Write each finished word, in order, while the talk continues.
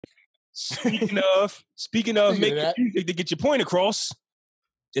Speaking of making music to get your point across,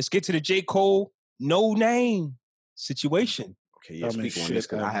 let's get to the J. Cole No Name situation. Okay, yeah, speak on this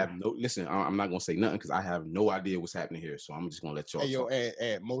because I have no. Listen, I'm not gonna say nothing because I have no idea what's happening here. So I'm just gonna let y'all. Hey, yo,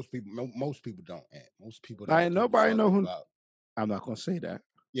 and most people don't. Most people don't. Nobody know who. About. I'm not gonna say that.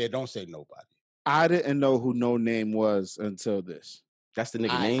 Yeah, don't say nobody. I didn't know who No Name was until this. That's the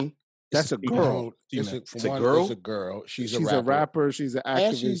nigga name. That's a girl. It's a girl. It's a girl. She's a rapper. She's an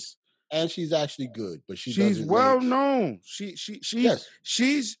activist, and she's actually good. But she's well known. She's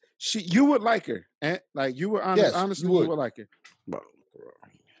you would like her, and like you would honestly you would like her.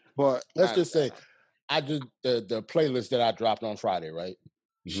 But let's just say, I did the playlist that I dropped on Friday, right?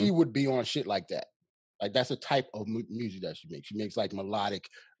 Mm-hmm. She would be on shit like that. Like that's a type of music that she makes. She makes like melodic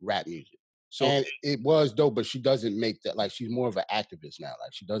rap music. So and it was dope, but she doesn't make that. Like she's more of an activist now.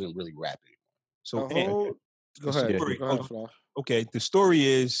 Like she doesn't really rap anymore. So go ahead. Okay, the story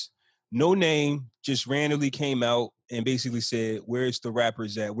is No Name just randomly came out and basically said, "Where's the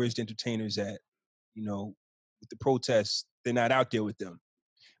rappers at? Where's the entertainers at? You know, with the protests, they're not out there with them."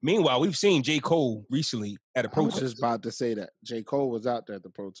 Meanwhile, we've seen J. Cole recently at a protest. I was just about to say that. J. Cole was out there at the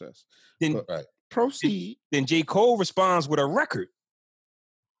protest. Then proceed. Then J. Cole responds with a record.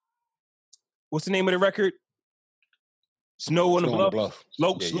 What's the name of the record? Snow on the Bluff.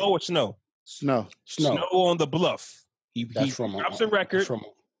 Slow or Snow? Snow on the Bluff. He drops a record.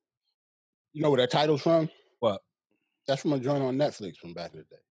 You know where that title's from? What? That's from a joint on Netflix from back in the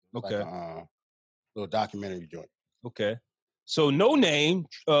day. Okay. Like a little documentary joint. Okay. So No Name,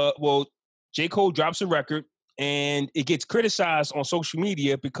 J. Cole drops a record and it gets criticized on social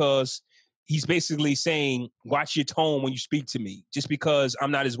media because he's basically saying, watch your tone when you speak to me. Just because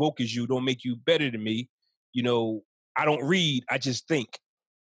I'm not as woke as you don't make you better than me. You know, I don't read, I just think.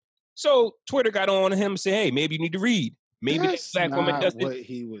 So Twitter got on him and said, hey, maybe you need to read. Maybe that's black woman doesn't. What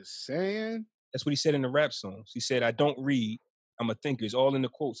he was saying? That's what he said in the rap songs. He said, I don't read, I'm a thinker. It's all in the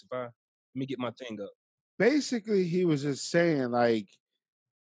quotes. Let me get my thing up. Basically, he was just saying, like,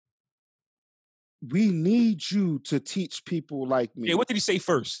 we need you to teach people like me. Yeah, what did he say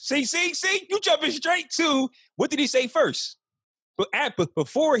first? See, you jumping straight to, what did he say first? But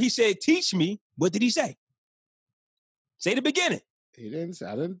before he said, teach me, what did he say? Say the beginning. He didn't say,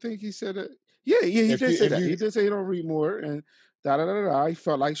 I didn't think he said it. Yeah, he did say that. He did say he don't read more, and da-da-da-da-da. He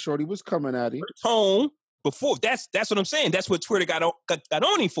felt like Shorty was coming at him. Her tone, before, that's what I'm saying. That's what Twitter got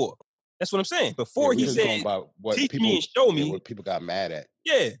on him for. That's what I'm saying. Before he said, teach me and show me. What people got mad at.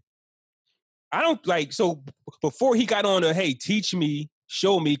 Yeah. I don't like, so before he got on to, hey, teach me,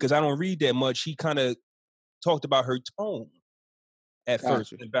 show me, because I don't read that much, he kind of talked about her tone at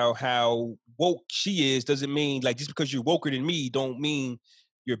first, about how woke she is doesn't mean, like, just because you're woker than me don't mean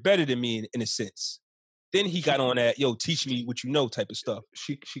you're better than me in a sense. Then he got on that, yo, teach me what you know type of stuff.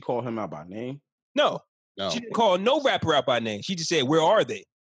 She called him out by name? No. She didn't call no rapper out by name. She just said, where are they?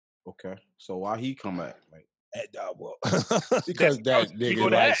 Okay. So why he come at? Like, because that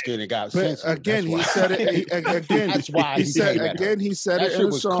nigga light skin and got sense. Again, he said it. Again, that's why he said it. Again, he said it in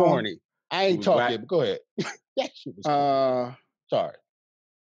a song. Corny. I ain't talking. But go ahead. That shit was corny. Sorry.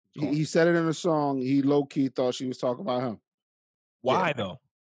 He said it in a song. He low key thought she was talking about him. Why though?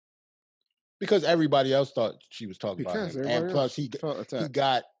 Because everybody else thought she was talking about him, and plus he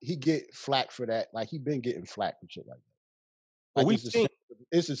get flack for that. Like he been getting flack and shit like that. Like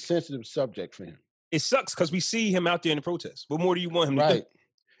it's a sensitive subject for him. It sucks because we see him out there in the protest. What more do you want him to do?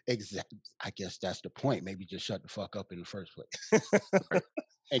 Exactly. I guess that's the point. Maybe just shut the fuck up in the first place.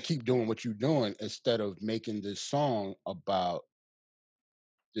 And keep doing what you're doing instead of making this song about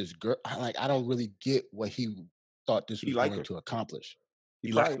this girl. I don't really get what he thought this was going to accomplish.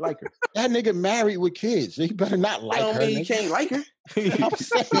 He probably like her. That nigga married with kids. He better not like her. He can't like her. I'm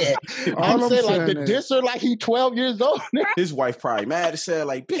saying like the disser, like he 12 years old. His wife probably mad as hell.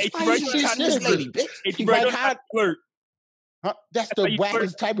 Like, bitch, why you this lady, bitch? Like, how flirt? That's the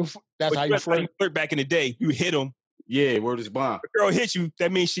wackest type of. That's how you flirt. Back in the day, you hit him. Yeah, word is bond. If a girl hits you,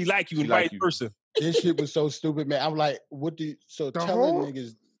 that means she like you, and vice versa. This shit was so stupid, man. I'm like,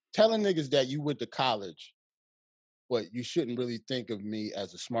 telling niggas that you went to college. But you shouldn't really think of me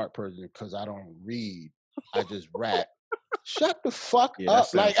as a smart person because I don't read. I just rap. Shut the fuck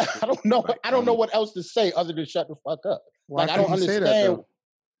up. Like I don't know. I don't know what else to say other than shut the fuck up. Why like I don't understand.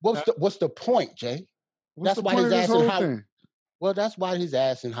 What's the point, Jay? That's why his ass in hot. Well, that's why his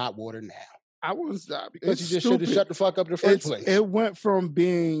ass in hot water now. I was because he just should have shut the fuck up in the first place. It went from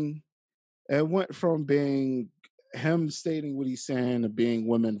being him stating what he's saying to being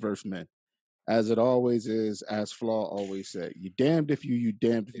women versus men. As it always is, as Flaw always said, you damned if you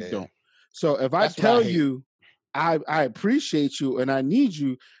damned if you don't. So if I tell you, I appreciate you and I need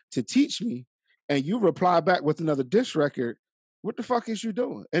you, to teach me, and you reply back with another diss record. What the fuck is you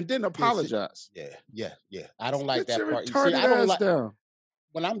doing? And then apologize. Yeah. I don't like that part. See, I don't like down.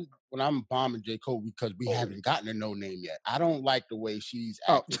 When I'm bombing J. Cole because we haven't gotten a no name yet. I don't like the way she's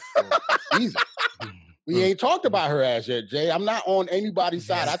acting either. We ain't talked about her ass yet, Jay. I'm not on anybody's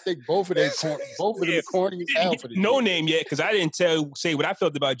side. I think both of them corny as hell for this. No name yet, because I didn't say what I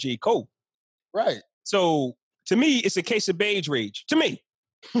felt about J. Cole. Right. So to me, it's a case of beige rage. To me.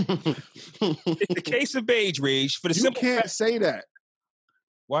 It's a case of beige rage for the simple fact. You can't say that.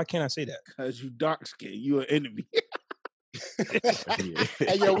 Why can't I say that? Because you dark skinned. You an enemy.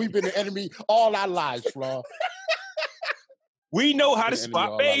 Hey, yo, we've been an enemy all our lives, Flaw. We know how to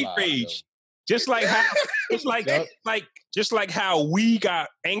spot beige rage. Just like how we got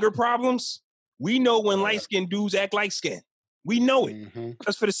anger problems, we know when light skinned dudes act light skinned. We know it.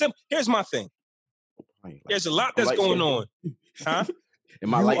 Because for the simple, here's my thing. There's a lot that's going on. Huh?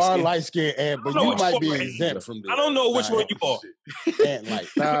 You are light skinned, but you might be exempt from this. I don't know which one you are.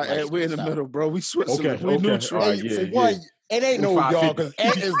 We're in the middle, bro. We switching. Okay. We neutral. It ain't no y'all, because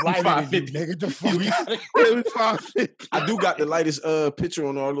Ant is lighter than you, nigga. The fuck I do got the lightest picture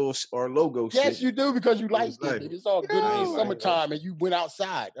on our logo. Yes, you do, because you light skinned. It's all good. It's summertime, and you went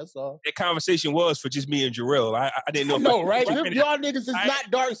outside. That's all. That conversation was for just me and Jarrell. I didn't know. No, right? Y'all niggas is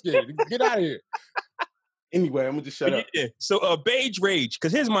not dark skinned. Get out of here. Anyway, I'm gonna just shut up. Yeah. So beige rage,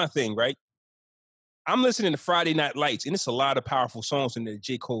 because here's my thing, right? I'm listening to Friday Night Lights, and it's a lot of powerful songs in there.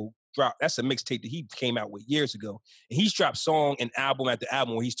 J. Cole dropped. That's a mixtape that he came out with years ago, and he's dropped song and album after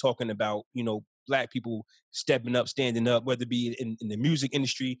album where he's talking about, black people stepping up, standing up, whether it be in the music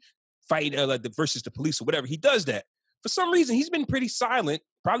industry, fight versus the police or whatever. He does that. For some reason, he's been pretty silent.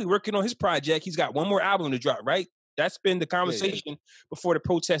 Probably working on his project. He's got one more album to drop, right? That's been the conversation before the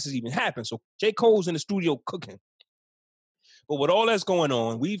protests has even happened. So J. Cole's in the studio cooking. But with all that's going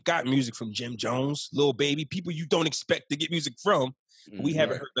on, we've got music from Jim Jones, Lil Baby, people you don't expect to get music from. We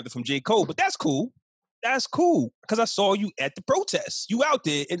haven't heard nothing from J. Cole, but that's cool. That's cool, because I saw you at the protests. You out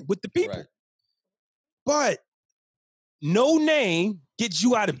there with the people. Right. But no name gets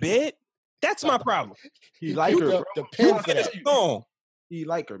you out of bed. That's my problem. He like her. The pin for that. He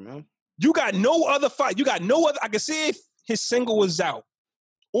like her, man. You got no other fight. You got no other. I can see if his single was out,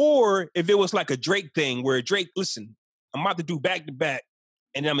 or if it was like a Drake thing where Drake, listen, I'm about to do back to back,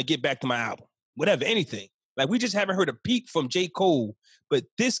 and then I'm gonna get back to my album. Whatever, anything. Like, we just haven't heard a peep from J. Cole, but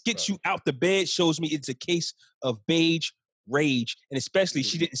this gets you out the bed, shows me it's a case of beige rage, and especially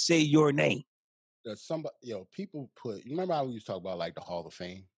she didn't say your name. People put. You remember how we used to talk about like the Hall of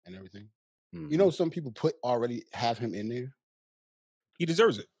Fame and everything? You know, some people already have him in there. He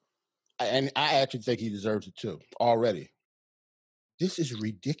deserves it. And I actually think he deserves it too, already. This is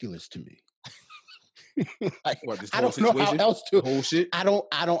ridiculous to me. I don't know how else to. Whole shit. I don't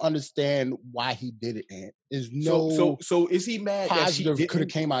understand why he did it, Ant. There's no. So is he mad that she could have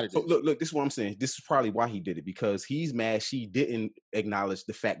came out of this? Look, this is what I'm saying. This is probably why he did it, because he's mad she didn't acknowledge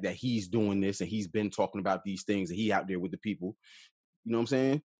the fact that he's doing this and he's been talking about these things and he out there with the people. You know what I'm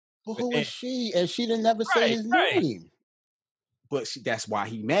saying? But who is she? And she didn't never say his name. But that's why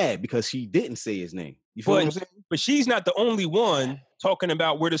he mad, because she didn't say his name. You feel what I'm saying? But she's not the only one talking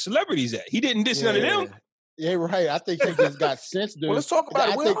about where the celebrities at. He didn't diss none of them. Yeah, right. I think he just got sensitive. Well, let's talk about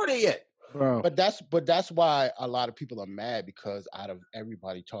it. Where are they at? Bro. But that's why a lot of people are mad, because out of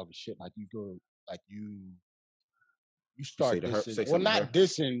everybody talking shit, like you start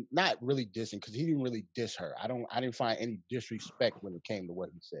dissing. Not really dissing, because he didn't really diss her. I didn't find any disrespect when it came to what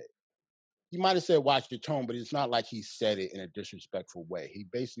he said. He might have said watch your tone, but it's not like he said it in a disrespectful way. He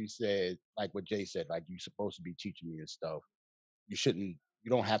basically said, like what Jay said, like, you're supposed to be teaching me and stuff. You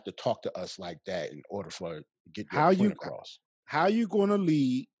don't have to talk to us like that in order for to get your point across. How you gonna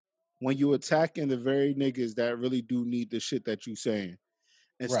lead when you attacking the very niggas that really do need the shit that you saying?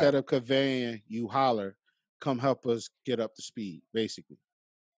 Instead of conveying, you holler, come help us get up to speed, basically.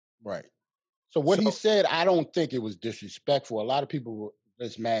 Right. So what he said, I don't think it was disrespectful. A lot of people were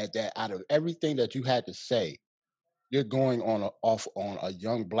just mad that out of everything that you had to say, you're going off on a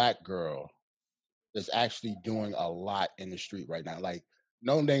young black girl that's actually doing a lot in the street right now. Like,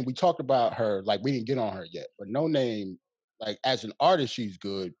 No Name, we talked about her, like, we didn't get on her yet, but No Name, like, as an artist, she's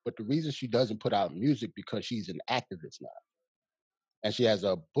good, but the reason she doesn't put out music because she's an activist now. And she has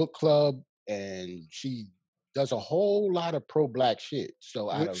a book club, and she does a whole lot of pro-black shit.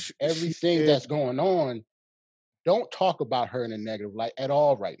 So out of everything that's going on, don't talk about her in a negative light at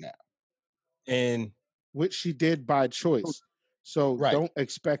all right now. And which she did by choice. So don't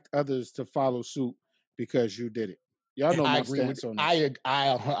expect others to follow suit because you did it. Y'all know my stance on this.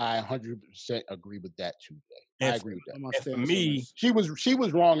 I 100% agree with that too. I agree with that. And for me, she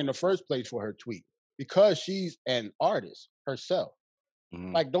was wrong in the first place for her tweet because she's an artist herself.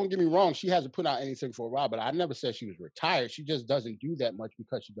 Mhm. Like, don't get me wrong, she hasn't put out anything for a while, but I never said she was retired. She just doesn't do that much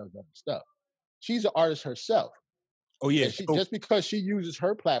because she does other stuff. She's an artist herself. oh yeah, And just because she uses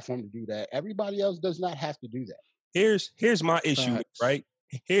her platform to do that, everybody else does not have to do that. here's my issue, right?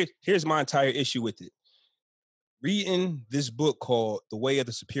 Here's my entire issue with it. Reading this book called The Way of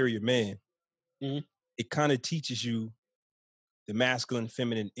the Superior Man, it kind of teaches you the masculine,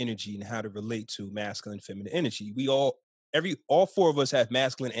 feminine energy and how to relate to masculine, feminine energy. All four of us have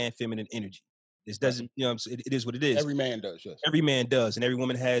masculine and feminine energy. This doesn't, you know what I'm saying? It is what it is. Every man does, yes. Every man does, and every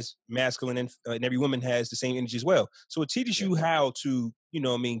woman has masculine, and every woman has the same energy as well. So it teaches you how to,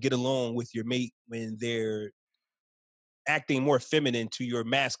 get along with your mate when they're acting more feminine to your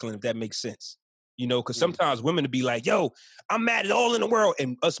masculine, if that makes sense. Because sometimes women would be like, yo, I'm mad at all in the world.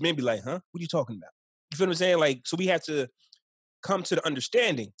 And us men be like, huh? What are you talking about? You feel what I'm saying? Like, so we have to come to the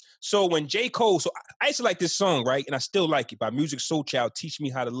understanding. So when J. Cole, so I used to like this song, right? And I still like it, by Music Soul Child, Teach Me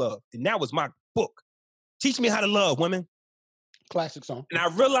How to Love. And that was my book. Teach Me How to Love, women. Classic song. And I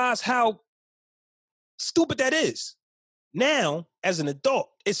realized how stupid that is. Now, as an adult,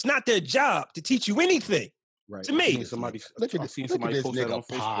 it's not their job to teach you anything. Right. To me. Look at this nigga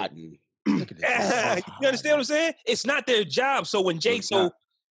potting. Look at this. You understand what I'm saying? It's not their job. So when J.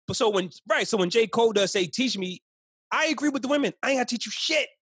 When J. Cole does say, teach me, I agree with the women. I ain't got to teach you shit.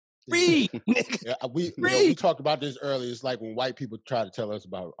 Read. We talked about this earlier. It's like when white people try to tell us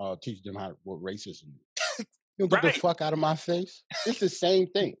about teaching them what racism is. You get the fuck out of my face. It's the same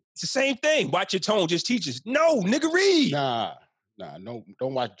thing. It's the same thing. Watch your tone. Just teach us. No, nigga, read. Nah, no,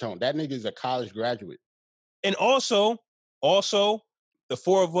 don't watch your tone. That nigga is a college graduate. And also, the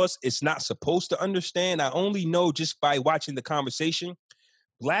four of us, it's not supposed to understand. I only know just by watching the conversation,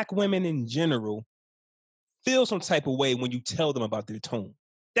 Black women in general feel some type of way when you tell them about their tone.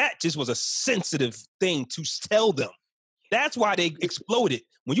 That just was a sensitive thing to tell them. That's why they exploded.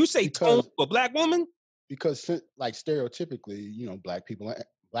 When you say tone for a Black woman. Because, like, stereotypically,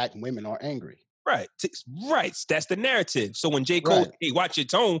 Black women are angry. Right. That's the narrative. So when J. Cole, hey, watch your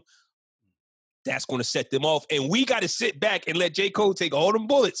tone, that's going to set them off. And we got to sit back and let J. Cole take all them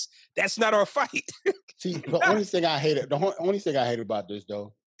bullets. That's not our fight. See, the only thing I hate about this,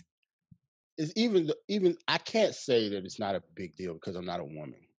 though, is even I can't say that it's not a big deal because I'm not a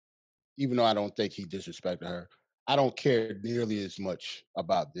woman. Even though I don't think he disrespected her, I don't care nearly as much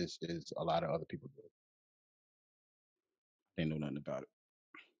about this as a lot of other people do. They know nothing about it.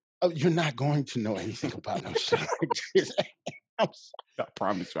 Oh, you're not going to know anything about no shit like this. I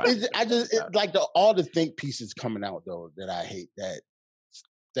promise. All the think pieces coming out though that I hate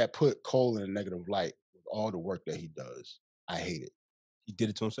that put Cole in a negative light with all the work that he does. I hate it. He did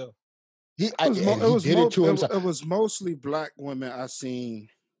it to himself. It was mostly Black women I seen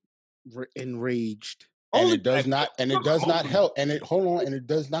enraged. And it does not help. And it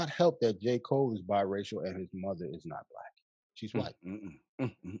does not help that J. Cole is biracial and his mother is not Black. She's white.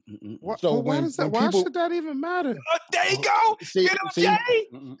 So why should that even matter? Oh, there you go. Get him, Jay.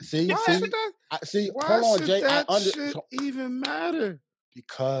 Hold on, Jay. Should even matter?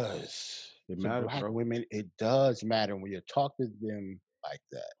 Because it matters, Black bro. women, it does matter when you talk to them like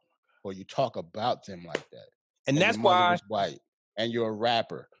that, or you talk about them like that. And that's why white, and you're a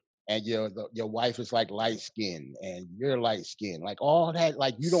rapper, and your wife is like light skinned, and you're light skinned, like all that.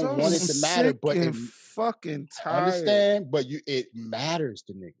 Like you don't want it to matter, but it fucking tired. I understand, but it matters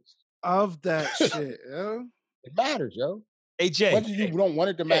to niggas of that shit, yo. It matters, yo. Hey Jay, whether you don't want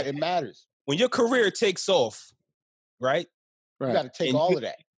it to matter, it matters. When your career takes off, right? You got to take all of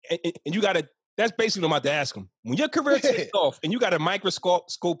that, and you got to. That's basically what I'm about to ask him. When your career takes off, and you got a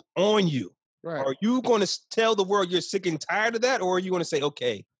microscope on you, are you going to tell the world you're sick and tired of that, or are you going to say,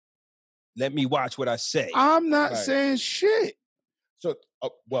 okay, let me watch what I say? I'm not saying shit. So,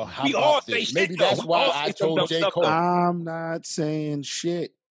 how we about all this? say Maybe shit, that's though. why I told J. Cole. I'm not saying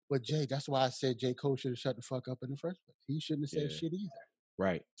shit. But Jay, that's why I said J. Cole should have shut the fuck up in the first place. He shouldn't have said shit either.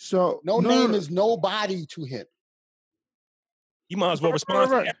 Right. So no name is nobody to him. You might as well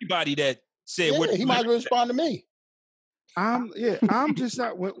respond to everybody that said what he might as well respond to me. I'm just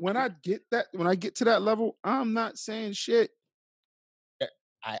not when I get to that level, I'm not saying shit.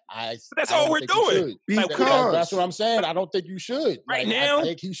 That's all we're doing. Because that's what I'm saying. I don't think you should. Now, I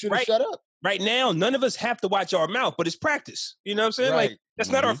think he should have shut up. Right now, none of us have to watch our mouth, but it's practice. You know what I'm saying? Right. Like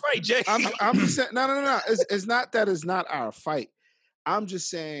that's not our fight, Jay. I'm just saying, no. It's not that it's not our fight. I'm just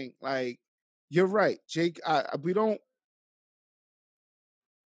saying, like, you're right, Jake. We don't.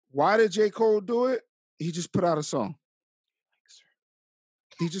 Why did J. Cole do it? He just put out a song.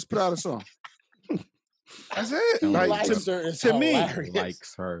 That's it. He Like likes her. It's to me, hilarious.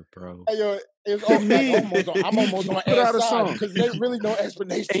 Likes her, bro. Hey, yo, it's To me, I'm almost on put out a Ed's side song. because there's really no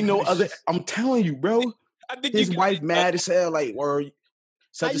explanation. Ain't no other. I'm telling you, bro. I think His wife mad as hell. Like, or How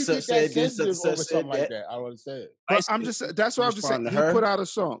such you and get such that said this, such sensitive and such over said something like that. that? I don't understand. But I'm just that's what I'm just saying. Respond He to her. put out a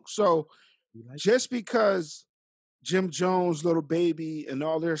song. So just because Jim Jones, Little Baby, and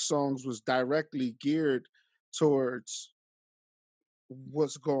all their songs was directly geared towards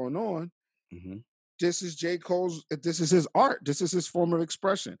what's going on, this is J. Cole's, this is his art. This is his form of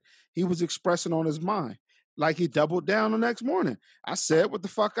expression. He was expressing on his mind. Like he doubled down the next morning. I said what the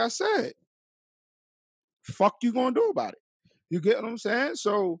fuck I said. Fuck you gonna do about it? You get what I'm saying?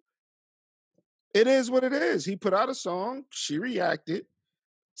 So it is what it is. He put out a song. She reacted.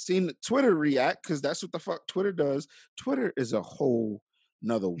 Seen Twitter react because that's what the fuck Twitter does. Twitter is a whole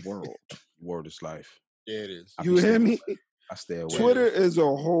nother world. Word is life. Yeah, it is. You hear me? I stay away. Twitter is a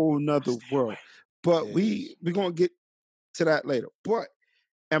whole nother world. But we're gonna get to that later. But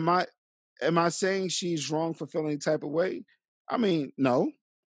am I saying she's wrong for feeling any type of way? I mean, no.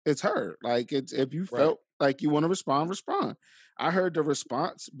 It's her. Like it's if you felt like you want to respond. I heard the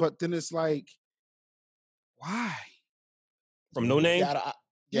response, but then it's like, why? From No Name? I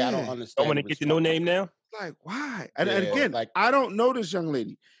don't understand. I want to get to No Name now? Like, why? And again, like, I don't know this young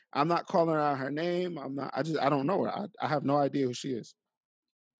lady. I'm not calling out her name. I don't know her. I have no idea who she is.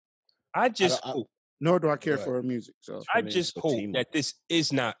 I just hope. Nor do I care for her music. So I just hope that this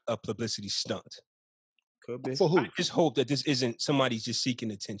is not a publicity stunt. Could be. For who? I just hope that this isn't somebody just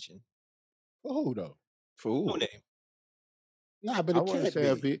seeking attention. For who though? For who? No Name. Nah, but I it wouldn't can't say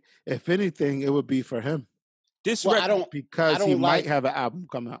it'd be. If anything, it would be for him. This record, because he might have an album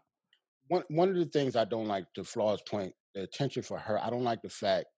come out. One of the things I don't like, to Flaw's point, the attention for her. I don't like the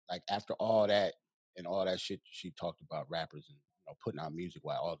fact, like after all that and all that shit she talked about rappers and putting out music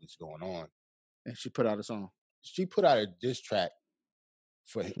while all this going on, and she put out a song. She put out a diss track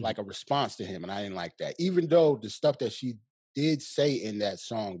for like a response to him, and I didn't like that. Even though the stuff that she did say in that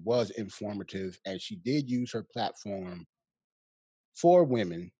song was informative, and she did use her platform for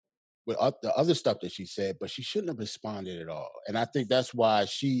women with the other stuff that she said, but she shouldn't have responded at all. And I think that's why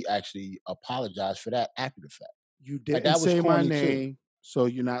she actually apologized for that after the fact. You didn't say my name, so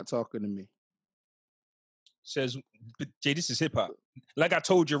you're not talking to me. Says, Jay, this is hip hop. Like I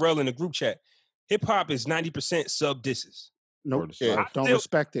told Jarrell in the group chat, hip hop is 90% sub disses. Nope, don't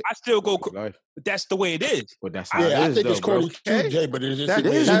respect it. I still go, but that's the way it is. But that's how it is, I think it's corny too, Jay, but it is.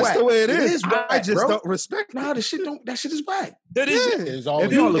 That's the way it is. Whack, I just bro. don't respect. Nah, that shit is whack. That is it.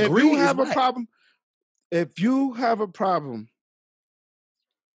 If you have a problem, if you have a problem,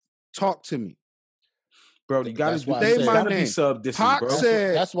 talk to me. Bro, you gotta say my name. Be sub disses, Pac bro.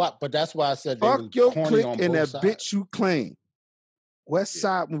 said, that's why I said fuck your clique and that bitch you claim. West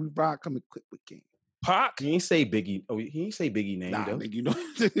Side when we rock coming quick with game. Pac? He ain't say Biggie. Oh, he ain't say Biggie name though. Nigga, you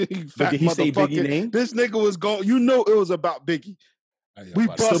but did he say Biggie name? This nigga was going. You know it was about Biggie. We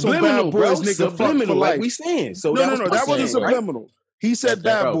bust on subliminal, Bad Boys, bro. nigga. Subliminal, Fuck like we saying. So no, that wasn't saying, subliminal. Right? He said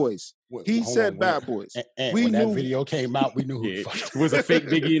Bad Boys. He said Bad Boys. And we when knew that video came out, we knew it was a fake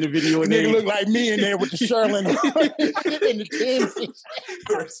Biggie in the video. And nigga looked like me in there with the Sherlin in the Tim's.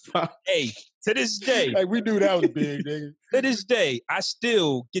 Hey, to this day, like we knew that was big, nigga. To this day, I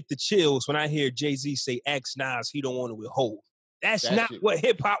still get the chills when I hear Jay-Z say, "Ask Nas, he don't want to withhold." That's not what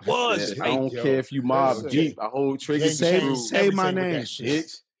hip hop was. I don't care if you mob deep. I hold triggers. Say my name,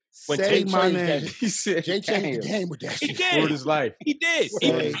 bitch. When say my name. He said, Jay changed the game with that shit. He did. For his life. He did.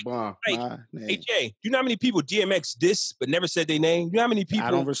 Say Hey, Jay, you know how many people DMX diss but never said their name? You know how many people?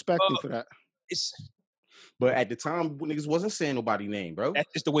 I don't respect you for that. But at the time, niggas wasn't saying nobody's name, bro.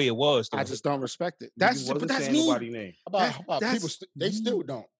 That's just the way it was. I just don't respect it. That's wasn't that's saying me. nobody's name. How about people? They still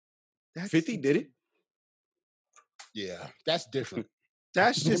don't. 50 did it. Yeah, that's different.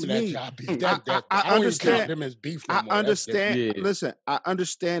 That's just me. I understand them as beef. I understand. Yeah. Listen, I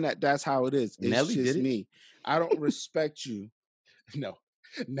understand that that's how it is. It's Nelly just did me. I don't respect you. No.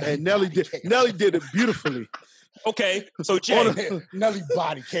 And Nelly did it beautifully. Okay, so Jay, Nelly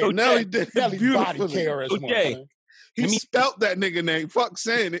body care. So Nelly did it Nelly beautifully. body care as Jay, he spelt that nigga name. Fuck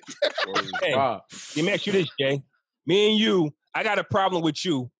saying it. Hey, let me ask you this, Jay. Me and you, I got a problem with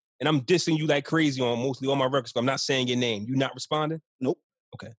you, and I'm dissing you like crazy on mostly all my records. But I'm not saying your name. You not responding? Nope.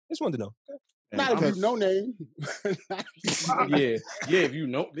 Okay, just wanted to know. Not if you know name. If you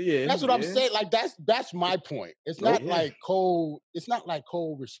know, That's what I'm saying. Like that's my point. It's not like Cole. It's not like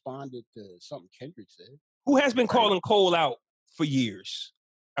Cole responded to something Kendrick said. Who has been calling Cole out for years?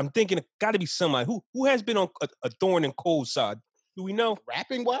 I'm thinking it got to be somebody who has been on a thorn in Cole's side. Do we know?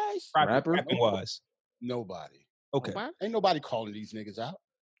 Rapping wise? Rapping wise. Nobody. Okay. Ain't nobody calling these niggas out.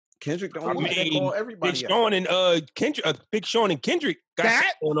 Kendrick the only one that call everybody Big Sean and Big Sean and Kendrick got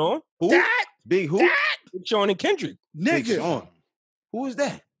That? going on. Who? That? Big who? That? Big Sean and Kendrick. Big Nigga. Sean. Who is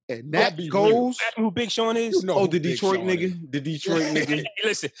that? And That'd that be goes. Ask me who Big Sean is. You know Oh, who the Big Detroit Sean nigga. is. The Detroit nigga. Hey,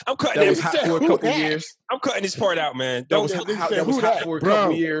 listen, I'm cutting That was this. hot for a Who couple that? years. I'm cutting this part out, man. That was They hot, said, that was who hot that? for a Bro.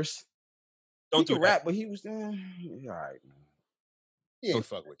 couple years. Don't He do can that. rap, but he was all right, man. He ain't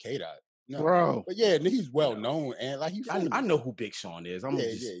fuck with K-Dot. No. Bro. But yeah, he's well known and like he. I know who Big Sean is. I'm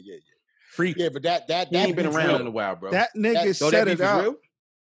just yeah. freak. Yeah, but that He ain't been beef around real. in a while, bro. That nigga So set that it beef is up. real?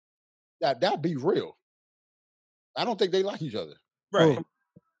 That be real. I don't think they like each other. Right. Bro.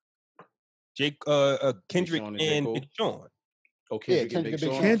 Kendrick Sean and J. and Cole. Big Sean. Oh, Yeah, Kendrick and Big Kendrick and Big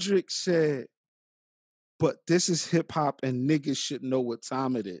Sean. Kendrick said, but this is hip hop and niggas should know what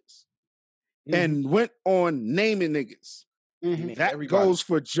time it is. And went on naming niggas. Mhm. That Everybody. goes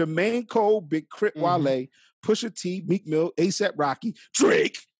for Jermaine Cole, Big Crit Wale, Pusha T, Meek Mill, ASAP Rocky,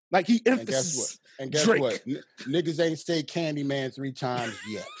 Drake. Like he And emphasis. guess Drake. what? Niggas ain't say Candyman 3 times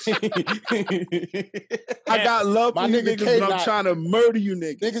yet. I got love My for you nigga niggas, but I'm K-Dot- trying to murder you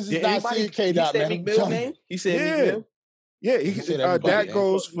niggas. Niggas is Did not anybody- seeing K-Dot, he man. said Meek I'm Mill telling you. name? He said Yeah. Meek Mill? Yeah, He said everybody, that man.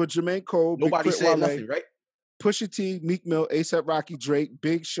 goes for Jermaine Cole, Nobody Big Crit said Wale, nothing, right? Pusha T, Meek Mill, ASAP Rocky, Drake,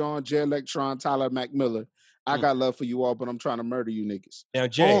 Big Sean, Jay Electron, Tyler Mac Miller. I got love for you all, but I'm trying to murder you niggas. Now,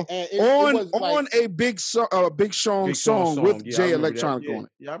 Jay. And it on was like, a Big Sean Big Sean song with Yeah, I Jay remember Electronic that. on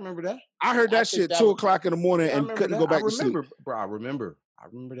it. Yeah, I remember that. I heard I that think shit that 2 was- o'clock in the morning Yeah, I and remember couldn't that. go back I to sleep. remember, bro. I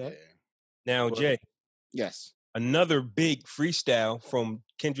remember that. Now, But- Jay. Yes. Another big freestyle from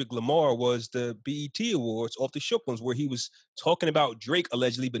Kendrick Lamar was the BET Awards off the Shook Ones, where he was talking about Drake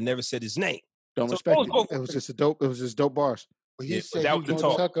allegedly, but never said his name. Don't So respect those it. both- It was just dope bars. he Yeah, said that he was was the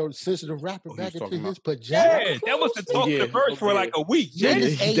going to talk. tuck a sensitive rapper Oh, he back was into talking his about- pajamas. Yeah, that was the talk Yeah, of the verse for okay. like a week. Yeah, Jay.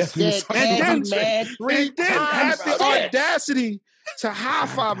 Niggas ain't definitely said was And then- Candyman 3 And then times had the yet. audacity to high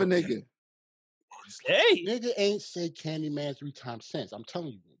five a nigga. Hey. Nigga ain't say Candyman 3 times since. I'm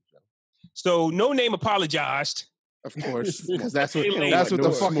telling you. So No Name apologized. Of course, because that's what Niggas that's what don't the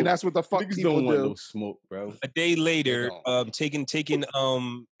want fuck no that's what the fuck Niggas people don't want do. no smoke, bro. A day later, don't. taking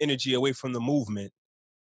energy away from the movement.